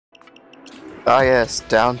Ah yes,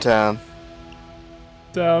 downtown.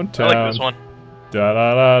 Downtown. I like this one. Da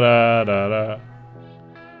da da da da da.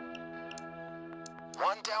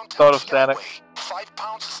 Thought of Static.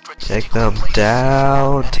 Take them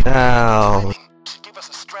downtown. Give us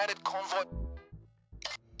a stranded convoy.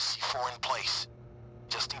 C4 in place.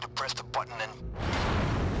 Just need to press the button and...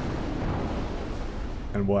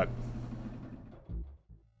 And what?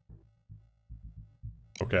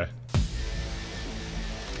 Okay.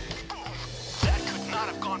 That could not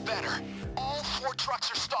have gone better. All 4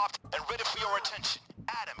 trucks are stopped and ready for your attention.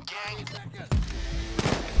 Adam, gang.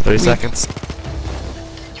 30 seconds.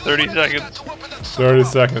 30 seconds. 30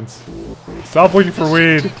 seconds. Stop looking for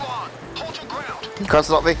weed. Hold your ground. You can't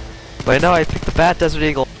stop me. Wait, no, I picked the bad Desert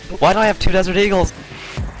Eagle. Why do I have 2 Desert Eagles?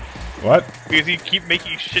 What? Because you keep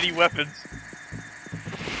making shitty weapons.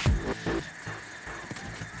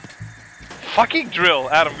 Fucking drill!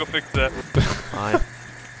 Adam, go fix that. Fine.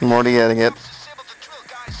 I'm already getting it. Disable the drill,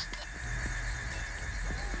 guys.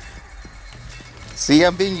 See,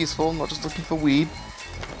 I'm being useful, I'm not just looking for weed.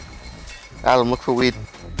 Adam, look for weed.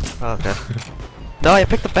 Okay. No, I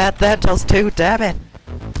picked the bad Thantels too, damn it!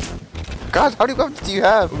 God, how many weapons do you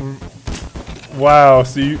have? Wow,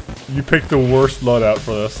 so you picked the worst loadout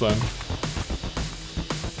for this then.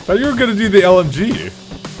 Thought you were gonna do the LMG.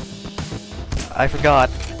 I forgot.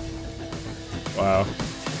 Wow.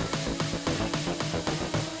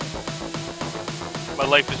 My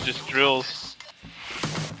life is just drills.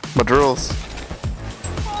 My drills.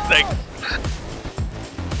 Thanks.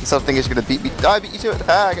 Something is gonna beat me. I beat you to it.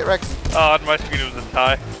 Ah, get wrecked. Oh, on my screen it was a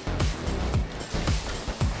tie.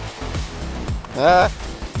 Ah.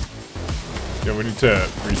 Yeah, we need to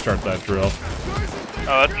restart that drill.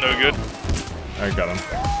 Oh, that's no good. I got him.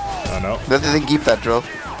 Oh no. They didn't keep that drill.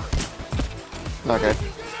 Okay. I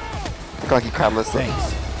can't keep catalyst though.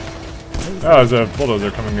 Oh, there's a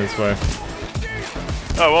bulldozer coming this way.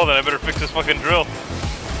 Oh, well then I better fix this fucking drill.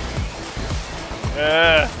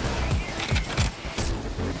 Yeah.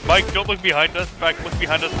 Mike, don't look behind us. In fact, look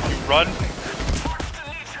behind us when we run.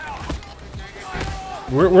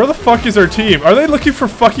 Where the fuck is our team? Are they looking for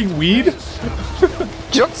fucking weed? Did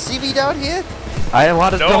you not see me down here? I didn't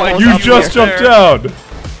want to No, know what was You up just here. jumped down!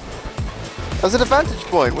 That's an advantage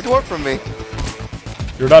point. What do you want from me?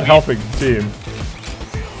 You're not helping the team.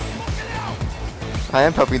 I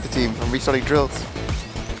am helping the team. I'm restarting drills.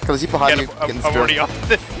 Because he's behind you. I'm Getting already drill. off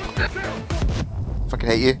this. Fucking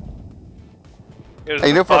hate you. There's And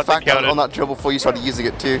you know for a thought that fact I was counted. on that drill before you started using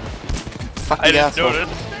it too. Fucking I didn't asshole. notice.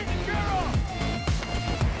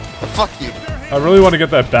 Fuck you. I really want to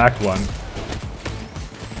get that back one.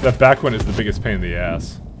 That back one is the biggest pain in the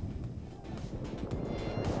ass.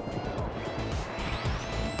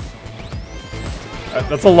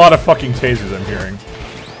 That's a lot of fucking tasers I'm hearing.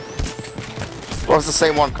 Well, it's the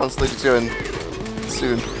same one constantly doing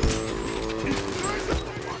soon.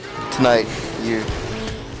 Tonight, you.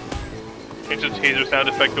 Change the taser sound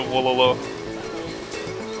effect to Wololo.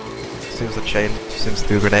 As soon as the chain seems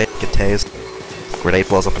through grenade, get tased. Grenade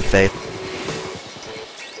blows up in face.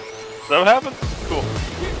 Is that what happened? Cool.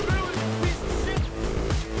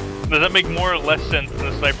 Does that make more or less sense than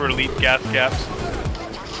the Sniper Elite gas caps?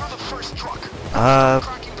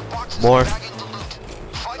 More.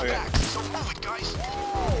 Okay.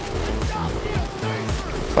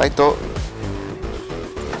 Fight though.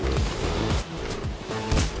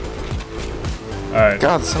 Alright.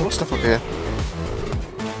 God, there's so much stuff up here.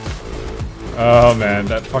 Oh man,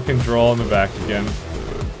 that fucking draw in the back again.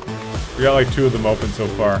 We got like 2 of them open so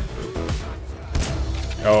far.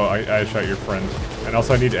 Oh, I shot your friend. And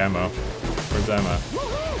also I need ammo. Where's ammo?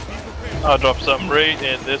 I'll drop something right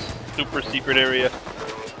in this super secret area.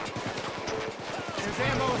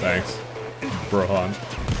 Thanks. Brohan.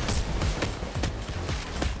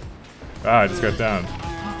 Ah, I just got down.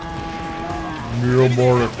 Real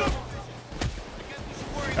more.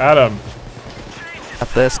 Adam. Got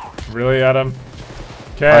this. Really, Adam?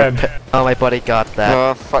 Ken. Oh, my buddy got that.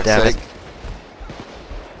 Oh, fuck's Damn it. sake.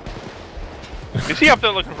 Is he up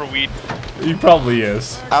there looking for weed? He probably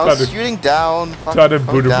is. I was Trying to- shooting down. Trying to Fucking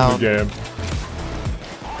boot him down. from the game.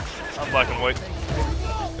 I'm black and white.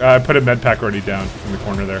 I put a med pack already down in the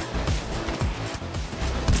corner there.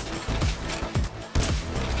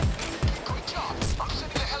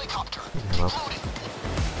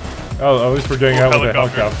 Oh, at least we're getting out with a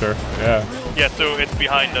Helicopter. helicopter. Yeah. Yeah, so it's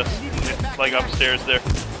behind us. It's like upstairs there.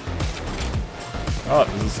 Oh,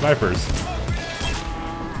 there's the snipers.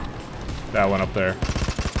 That one up there.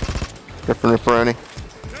 Different Ripperoni.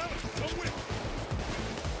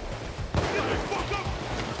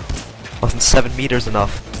 Wasn't 7 meters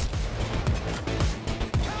enough.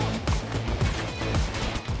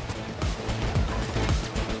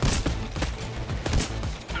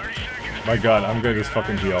 My god, I'm gonna just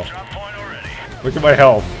fucking heal. Look at my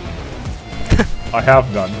health. I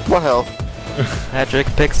have none. What health? Magic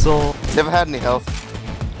pixel. Never had any health.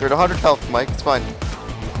 You're at 100 health, Mike. It's fine.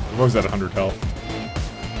 What was that, 100 health?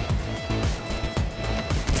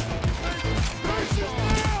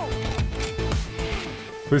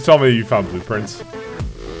 Please tell me you found blueprints.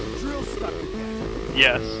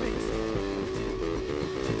 Yes.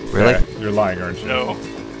 Really? Yeah, you're lying, aren't you? No.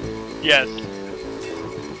 Yes.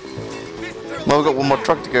 Well, we've got one more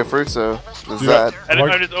truck to go through, so there's Yeah. that. And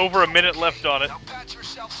Mark- there's over a minute left on it. Now patch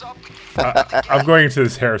yourselves up. I'm going into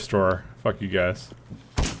this hair store. Fuck you guys.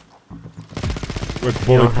 With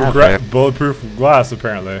don't have bulletproof glass,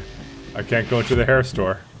 apparently. I can't go into the hair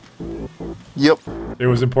store. Yep. It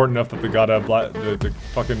was important enough that they got the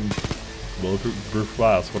fucking bulletproof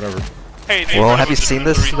glass, whatever. Hey, they Well, run have you with the seen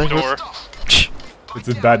this jewelry thing? store. It's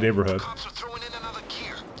a bad neighborhood. Cops are throwing in another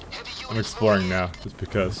gear. Heavy I'm units exploring now, just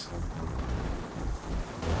because.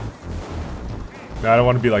 Now I don't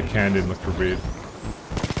want to be like Candy and look for weed.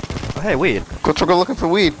 Oh, hey, weed. Go truck looking for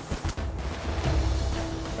weed.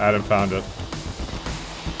 Adam found it.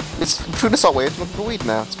 It's food assault wave. Looking for weed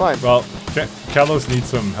now. It's fine. Well, Kalos needs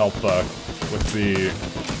some help with the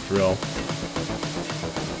drill.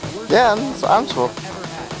 Yeah, that's what I'm for.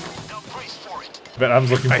 now brace for it. But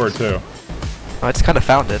Adam's looking for it too. Oh, I just kind of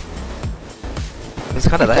found it. It's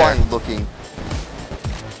kind of Keep there. blind looking.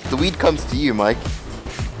 The weed comes to you, Mike.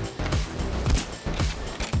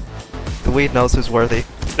 The weed knows who's worthy.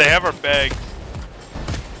 They have our bags.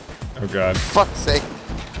 Oh god. Fuck's sake.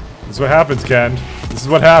 This is what happens, Ken. This is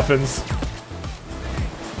what happens.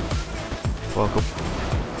 Welcome.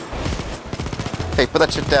 Hey, put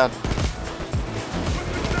that shit down.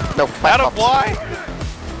 No, Adam, pops. why?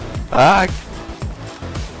 Ah,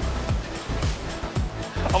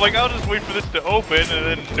 I'm like, I'll just wait for this to open,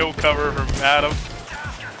 and then no cover from Adam.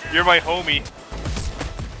 You're my homie.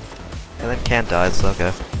 and then Can dies.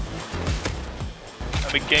 Okay.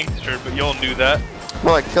 I'm a gangster, but y'all knew that.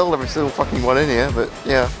 Well, I killed every single fucking one in here, but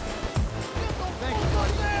yeah.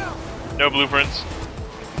 No blueprints.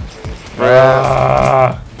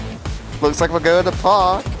 Ah, Looks like we're going to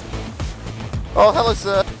park. Oh, hello,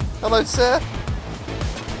 sir. Hello, sir.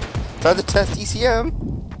 Time to test ECM.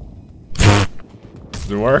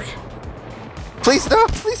 does it work? Please no,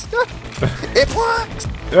 please no. It works.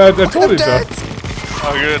 Yeah, I told I'm you so. dead.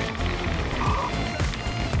 Oh,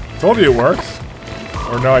 good. Told you it works.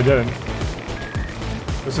 Or no, I didn't.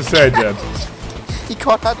 Let's just say I did. He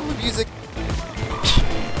can't handle the music.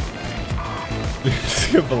 You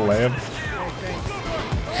just get the lamp.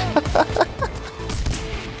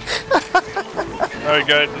 Alright,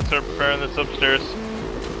 guys, let's start preparing this upstairs.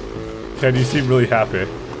 Ken, you seem really happy.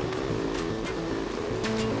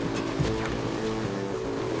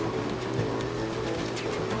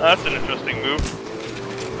 That's an interesting move.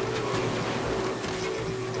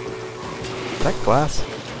 That glass.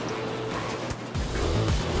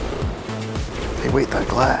 Hey, wait, that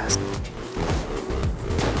glass.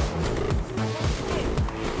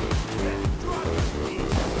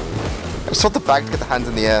 I just want the bag to get the hands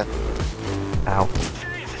in the air. Ow.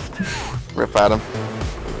 Rip at him.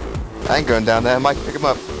 I ain't going down there. Mike, pick him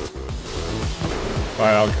up.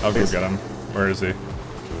 Fine, I'll go get him. Where is he?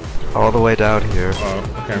 All the way down here.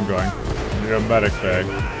 Oh, okay, I'm going. I need a medic bag.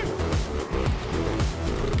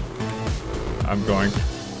 I'm going.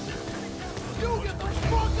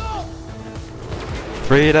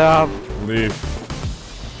 Freedom.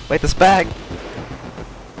 Leave. Wait, this bag.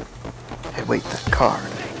 Hey, wait, the card.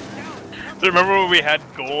 So remember when we had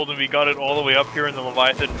gold and we got it all the way up here and the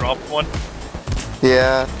Leviathan dropped one?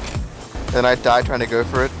 Yeah. And I died trying to go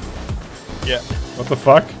for it. Yeah. What the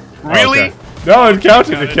fuck? Really? Oh, okay. No, it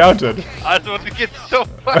counted, it counted. I was about to get so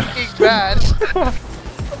fucking mad.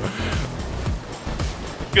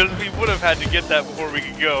 Because we would have had to get that before we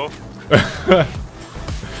could go.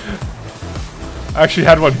 I actually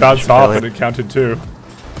had one bounce off Really? and it counted too.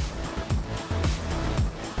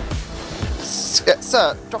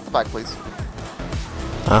 Sir, drop the bag, please.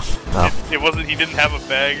 Oh. It wasn't, he didn't have a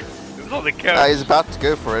bag. It was on the couch. He's about to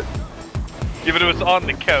go for it. Yeah, but it was on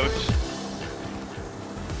the couch.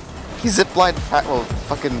 He ziplined well,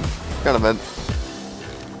 fucking tournament.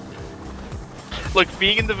 Look,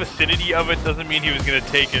 being in the vicinity of it doesn't mean he was gonna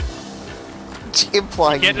take it.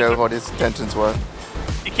 Implying you can't know just- what his intentions were.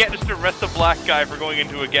 You can't just arrest a black guy for going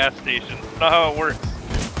into a gas station. That's not how it works.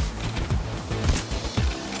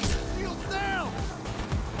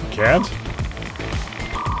 You can't?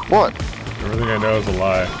 What? Everything I know is a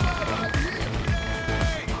lie.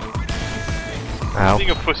 Ow. Being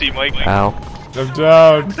a pussy, Mike. Ow. I'm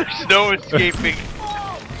down. There's no escaping.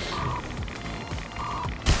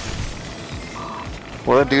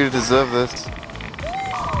 What do I do to deserve this?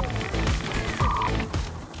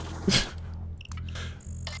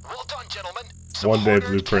 Well done, gentlemen. One day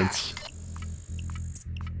blueprints.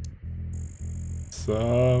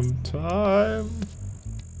 Sometime.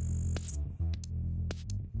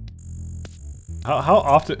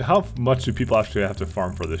 How much do people actually have to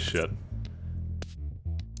farm for this shit?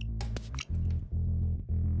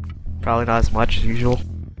 Probably not as much as usual.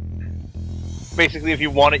 Basically, if you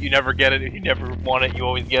want it, you never get it. If you never want it, you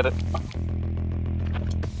always get it.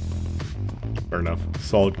 Fair enough.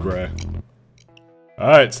 Solid gray.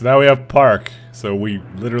 Alright, so now we have park. So we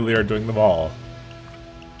literally are doing them all.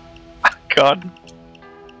 God.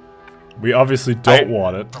 We obviously don't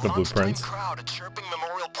want it, the blueprints. Crowd at Chirping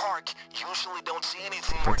Memorial Park usually don't see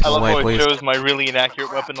anything more Print I love away, how it please. shows my really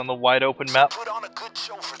inaccurate weapon on the wide open map. Put on a good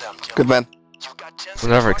show for them, Good man. You got 10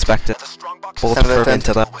 We'll never seconds expect it. with a strong box Bullets Ten out of curve 10.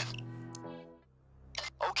 into them.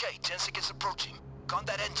 Okay, 10 seconds approaching. Gun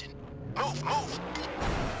that engine. Move, move.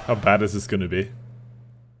 How bad is this gonna be?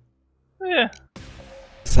 Yeah.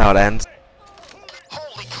 That's how it ends.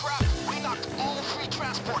 Holy crap! We knocked all 3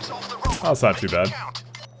 transports off the road. That's not too Make it bad. count.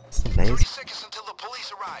 It's 30 amazing. seconds until the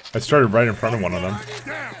police arrive. I started right in front of one of them.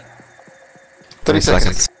 30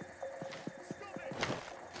 seconds.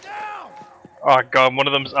 Oh god, one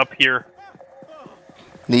of them's up here.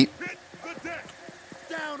 Neat.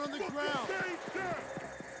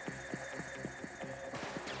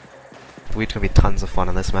 Weed's gonna be tons of fun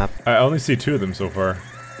on this map. I only see 2 of them so far.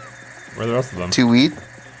 Where are the rest of them? 2 weed.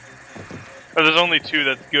 Oh, there's only 2,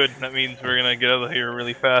 that's good. That means we're gonna get out of here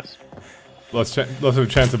really fast. Let's have a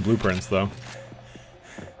chance of blueprints though.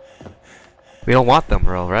 We don't want them,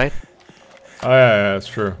 Earl, right? Oh yeah, that's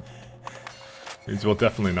true. Means we'll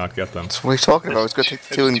definitely not get them. That's what we're talking about. It's good to take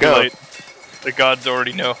 2 and too go. late. The gods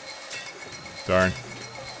already know. Darn.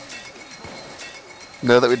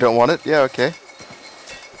 Know that we don't want it? Yeah, okay.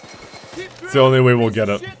 It's the only way we'll get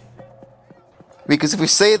it. Because if we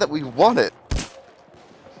say that we want it,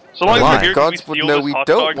 So long as Why? we're here, Gods can would we steal know this we hot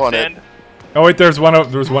don't dog want it. stand? Oh wait, there's one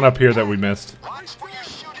up here that we missed. Watch where you're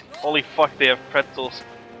shooting. Holy fuck, they have pretzels.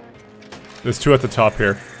 There's 2 at the top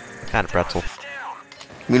here. Kind of pretzel.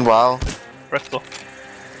 meanwhile, Pretzel.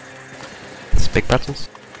 It's big pretzels.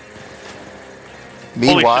 Holy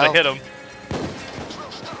shit, I meanwhile, hit him.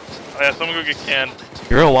 Oh yeah, someone go get Can.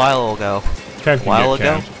 You're a while ago. Ken can While get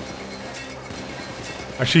ago? canned.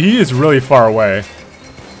 Actually, he is really far away.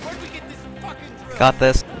 Got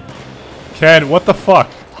this. Ken, what the fuck?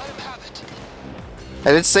 I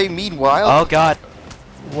didn't say meanwhile. Oh god.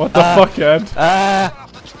 What the fuck, Ken? Ah!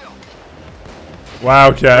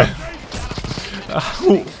 Wow, Ken.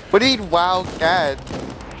 What do you mean, wow, cat?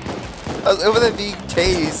 I was over there being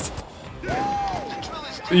tased.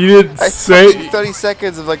 You didn't I say. fucking 30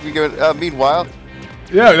 seconds of like me going, meanwhile.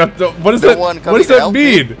 Yeah, what does No that? one What coming does to that help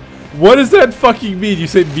me. mean? What does that fucking mean? You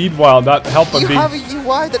said meanwhile, not help. I'm You being. have a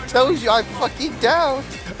UI that tells you I'm fucking down.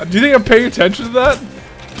 Do you think I'm paying attention to that?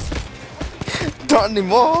 Not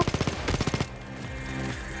anymore.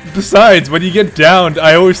 Besides, when you get downed,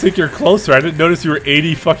 I always think you're closer. I didn't notice you were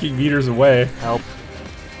 80 fucking meters away. Help.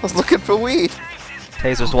 I was looking for weed.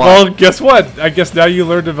 Tasers Well, one. guess what? I guess now you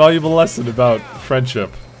learned a valuable lesson about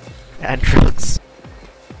friendship. And drugs.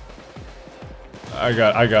 I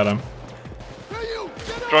got him.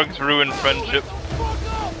 Drugs ruin friendship.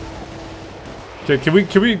 Okay,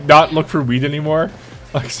 can we not look for weed anymore?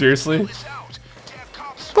 Like seriously?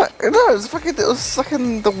 But no, it was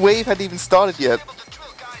fucking the wave hadn't even started yet.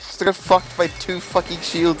 Still got fucked by 2 fucking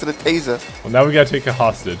shields and a taser. Well, now we gotta take a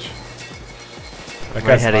hostage. That Right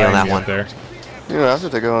guy's heady on eyeing that me one. out there. You know, I have to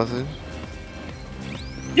take a hostage.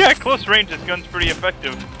 Yeah, at close range, this gun's pretty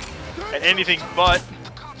effective. At anything but.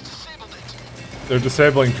 They're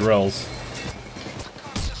disabling drills.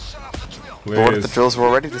 But what if the Please. drills were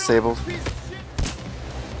already disabled?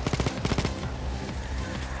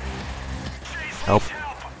 Help.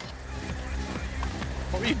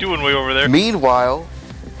 What were you doing way over there? Meanwhile,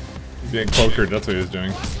 He's getting cloakered, that's what he was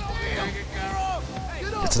doing.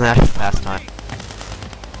 It's an action pastime.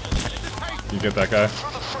 You get that guy?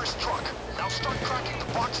 Through the first truck. Now start cracking the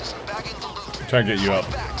boxes and bagging the loot. Try and get you up.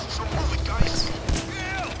 Back, so move it, guys.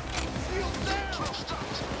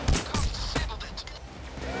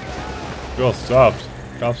 Drill stopped.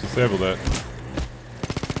 Cops disabled it.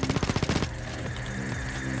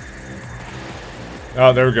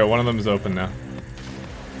 Oh, there we go. One of them is open now.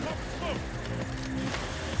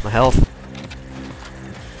 My health.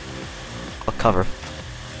 I'll cover.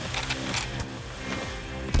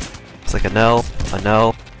 It's like a no, a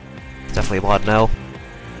no. It's definitely a lot of no.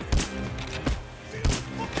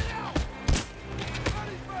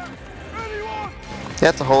 yeah,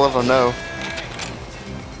 it's a whole other no.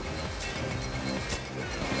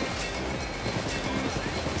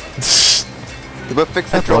 They both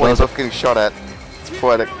fixed the That draw while bulldozer. both getting shot at. It's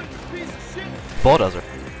poetic. Bulldozer.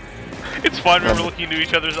 It's fine, we were looking into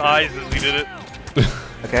each other's eyes as we did it.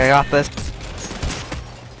 Okay, I got this.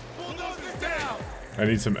 I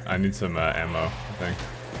need some ammo, I think.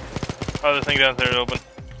 Oh, the thing downstairs open.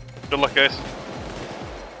 Good luck, guys.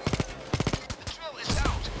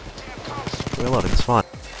 Reloading is fun.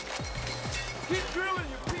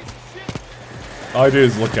 All I do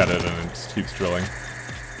is look at it and it just keeps drilling.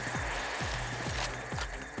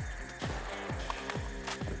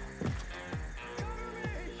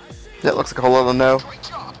 That looks like a whole lot of no. Great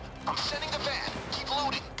job. I'm sending the van. Keep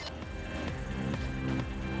loading.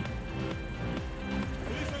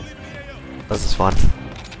 This is fun.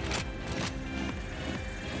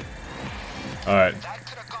 Alright, That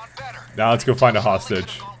could have gone better. now let's go find a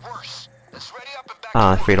hostage. Gone worse. Let's ready up and back.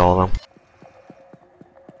 Ah, I freed all of them.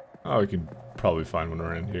 Oh, we can probably find one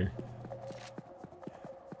around here.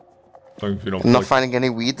 As long as we don't I'm not like- finding any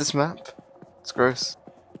weed this map. It's gross.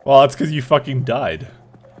 Well, that's because you fucking died.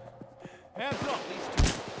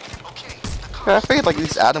 Okay. I figured like at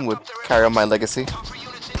least Adam would carry on my legacy. Cover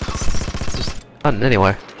units in. It's just fun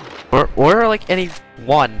anyway. Where are like any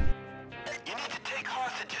one? You need to take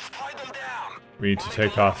hostages. Tie them down. We need to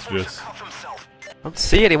take hostages. Help himself. I don't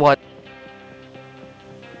see anyone.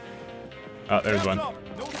 Oh, there's one.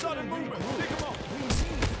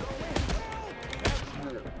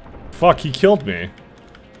 Fuck, he killed me.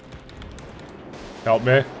 Help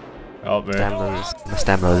me. Help me. Stamina's, my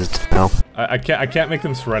stamina's no. I can't make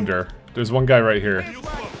them surrender. There's one guy right here.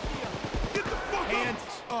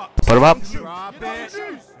 Put him up.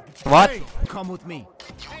 What? Come with me.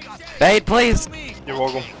 Aid, please. You're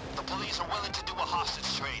welcome. The police are willing to do a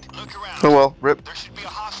hostage trade. Look around. Oh well, rip. There should be a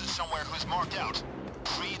hostage somewhere who's marked out.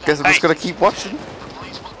 Free that. Guess I'm just gonna keep watching. The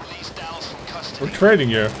police will release Dallas from We're custody. trading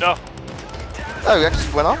you. No. Oh, we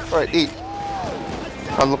actually went off? Right, eat.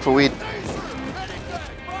 Try and look for weed.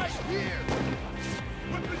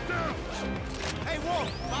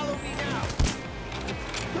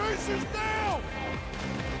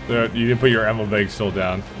 There, you didn't put your ammo bag still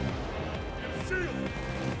down.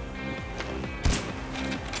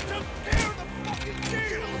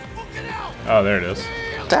 Oh, there it is.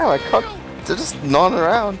 Damn, I can't. They're just gnawing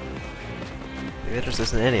around. Maybe there's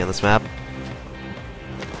isn't any on this map.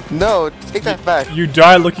 No, take that back. You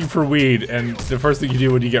die looking for weed, and the first thing you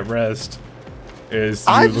do when you get rest is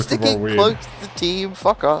you I'm look just for more sticking weed. close to the team.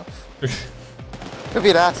 Fuck off. Don't be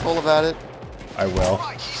an asshole about it. I will.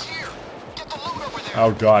 Right, he's here. Get the loot over there.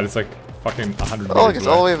 Oh god, it's like fucking 100 Oh, look, meters it's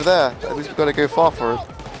all the away. way over there. At least we've got to go far for it.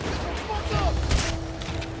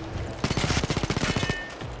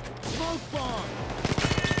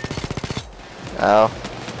 Ow.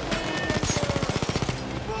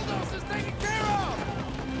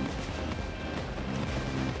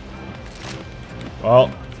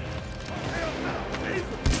 Well.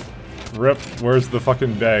 Rip, where's the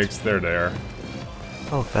fucking bags? There they are.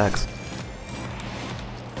 Oh, thanks.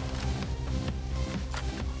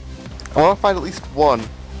 I want to find at least one.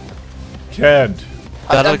 Ken.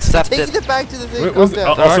 Gotta I'm accept taking it. it back to the thing. Wait, Calm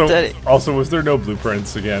down. There aren't any. also, was there no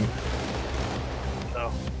blueprints again?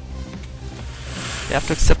 No. You have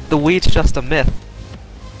to accept the weed's just a myth.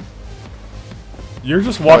 You're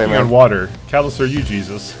just walking man. on water. Callus, are you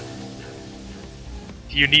Jesus?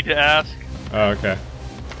 Do you need to ask? Oh, okay.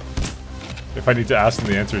 If I need to ask,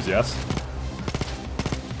 then the answer is yes.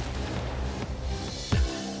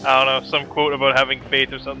 I don't know, some quote about having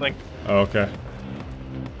faith or something. Oh, okay.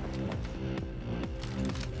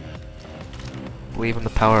 Believe in the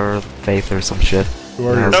power of faith or some shit. Who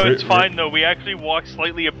are Yeah. you? No, it's fine though. We actually walk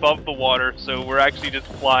slightly above the water, so we're actually just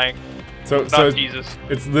flying. So, Not Jesus.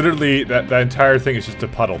 it's literally that entire thing is just a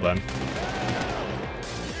puddle then.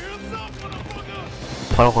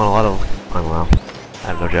 Puddle on a lot of. Oh wow. I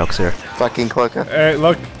have no jokes here. Fucking cloaker. Hey,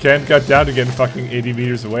 look, Ken got down again, fucking 80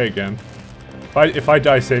 meters away again. If I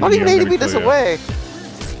die saving Not you, even I'm 80 gonna meters kill you. away.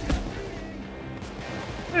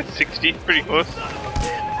 60, pretty close.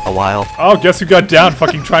 A while. Oh, guess who got down?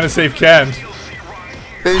 Fucking trying to save Ken.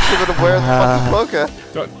 Maybe you should have been wearing the fucking cloaker.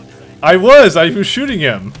 I was shooting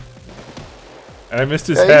him. And I missed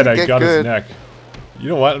his Yeah, head, you I get got his good. neck. You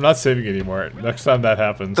know what? I'm not saving anymore. Next time that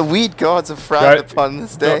happens. The weed gods are frowned Right. upon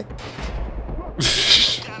this day.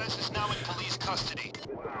 Dallas is now in police custody.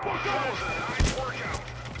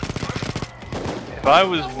 If I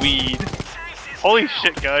was weed. Holy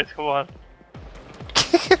shit, guys, come on.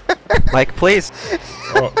 Mike, please.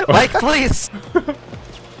 Oh, Mike, please.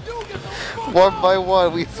 One by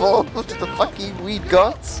one, we fall to the fucking weed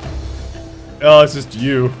gods. oh, it's just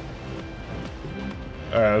you.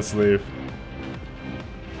 Alright, let's leave.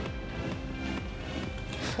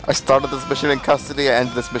 I started this mission in custody, I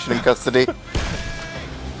ended this mission in custody.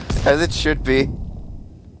 As it should be.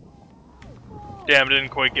 Damn, didn't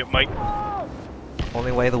quite get Mike.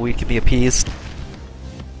 Only way that we can be appeased.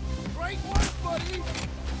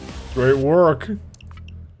 Great work.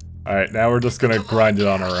 Alright, now we're just gonna grind it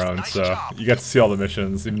on our own, so you got to see all the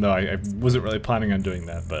missions, even though I wasn't really planning on doing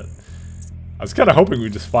that, but I was kinda hoping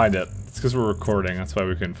we'd just find it. It's because we're recording, that's why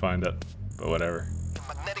we couldn't find it, but whatever.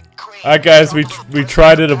 Alright guys, we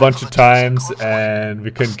tried it a bunch of times, and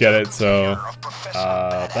we couldn't get it, so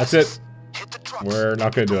that's it. We're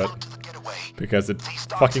not gonna do it, because it's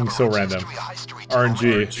fucking so random.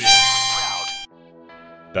 RNG.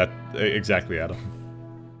 That, exactly, Adam.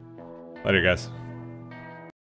 Later guys.